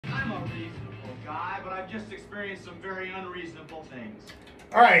guy, but I've just experienced some very unreasonable things.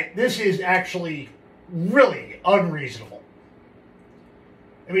 All right, this is actually really unreasonable.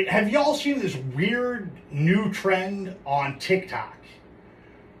 I mean, have y'all seen this weird new trend on TikTok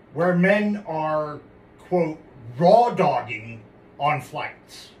where men are, quote, raw dogging on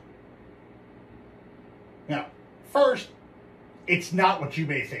flights? Now, first, it's not what you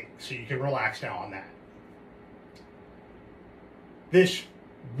may think, so you can relax now on that. This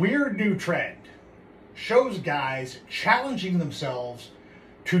weird new trend shows guys challenging themselves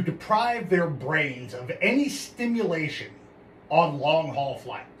to deprive their brains of any stimulation on long-haul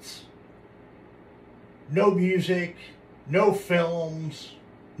flights. No music, no films,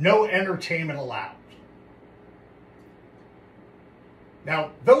 no entertainment allowed.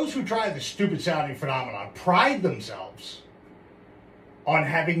 Now, those who try the stupid-sounding phenomenon pride themselves on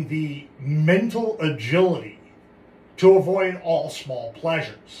having the mental agility to avoid all small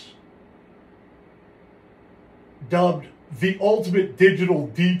pleasures. Dubbed the ultimate digital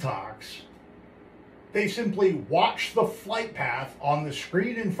detox, they simply watch the flight path on the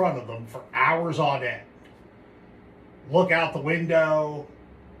screen in front of them for hours on end, look out the window,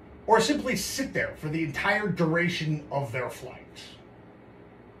 or simply sit there for the entire duration of their flight.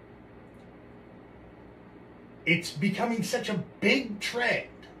 It's becoming such a big trend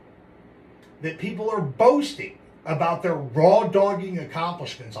that people are boasting about their raw dogging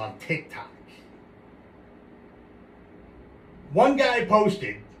accomplishments on TikTok. One guy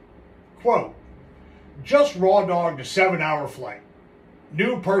posted, quote, "Just raw dogged a 7-hour flight.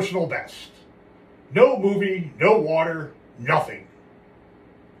 New personal best. No movie, no water, nothing.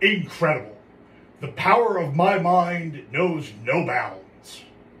 Incredible. The power of my mind knows no bounds."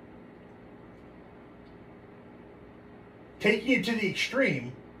 Taking it to the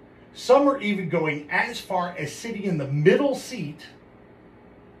extreme, some are even going as far as sitting in the middle seat,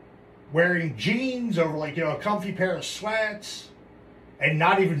 wearing jeans over a comfy pair of sweats, and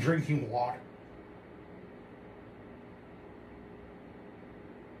not even drinking water.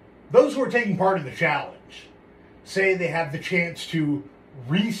 Those who are taking part in the challenge say they have the chance to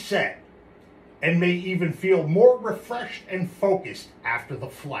reset and may even feel more refreshed and focused after the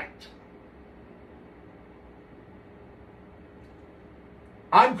flight.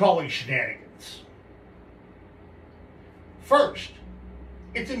 I'm calling shenanigans. First,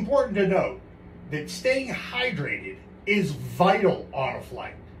 it's important to note that staying hydrated is vital on a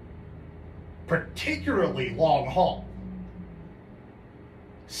flight, particularly long haul.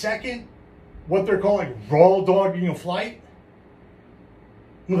 Second, what they're calling raw dogging a flight,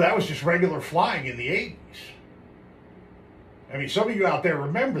 well, that was just regular flying in the 80s. I mean, some of you out there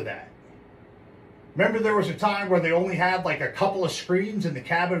remember that. Remember there was a time where they only had a couple of screens in the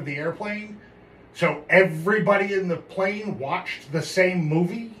cabin of the airplane, so everybody in the plane watched the same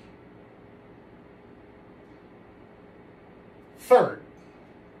movie? Third,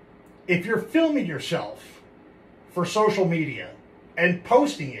 if you're filming yourself for social media and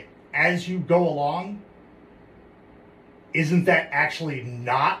posting it as you go along, isn't that actually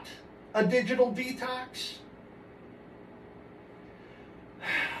not a digital detox?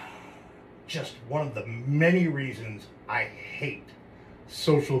 Just one of the many reasons I hate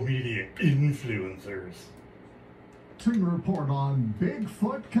social media influencers. Team report on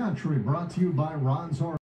Bigfoot Country, brought to you by Ron's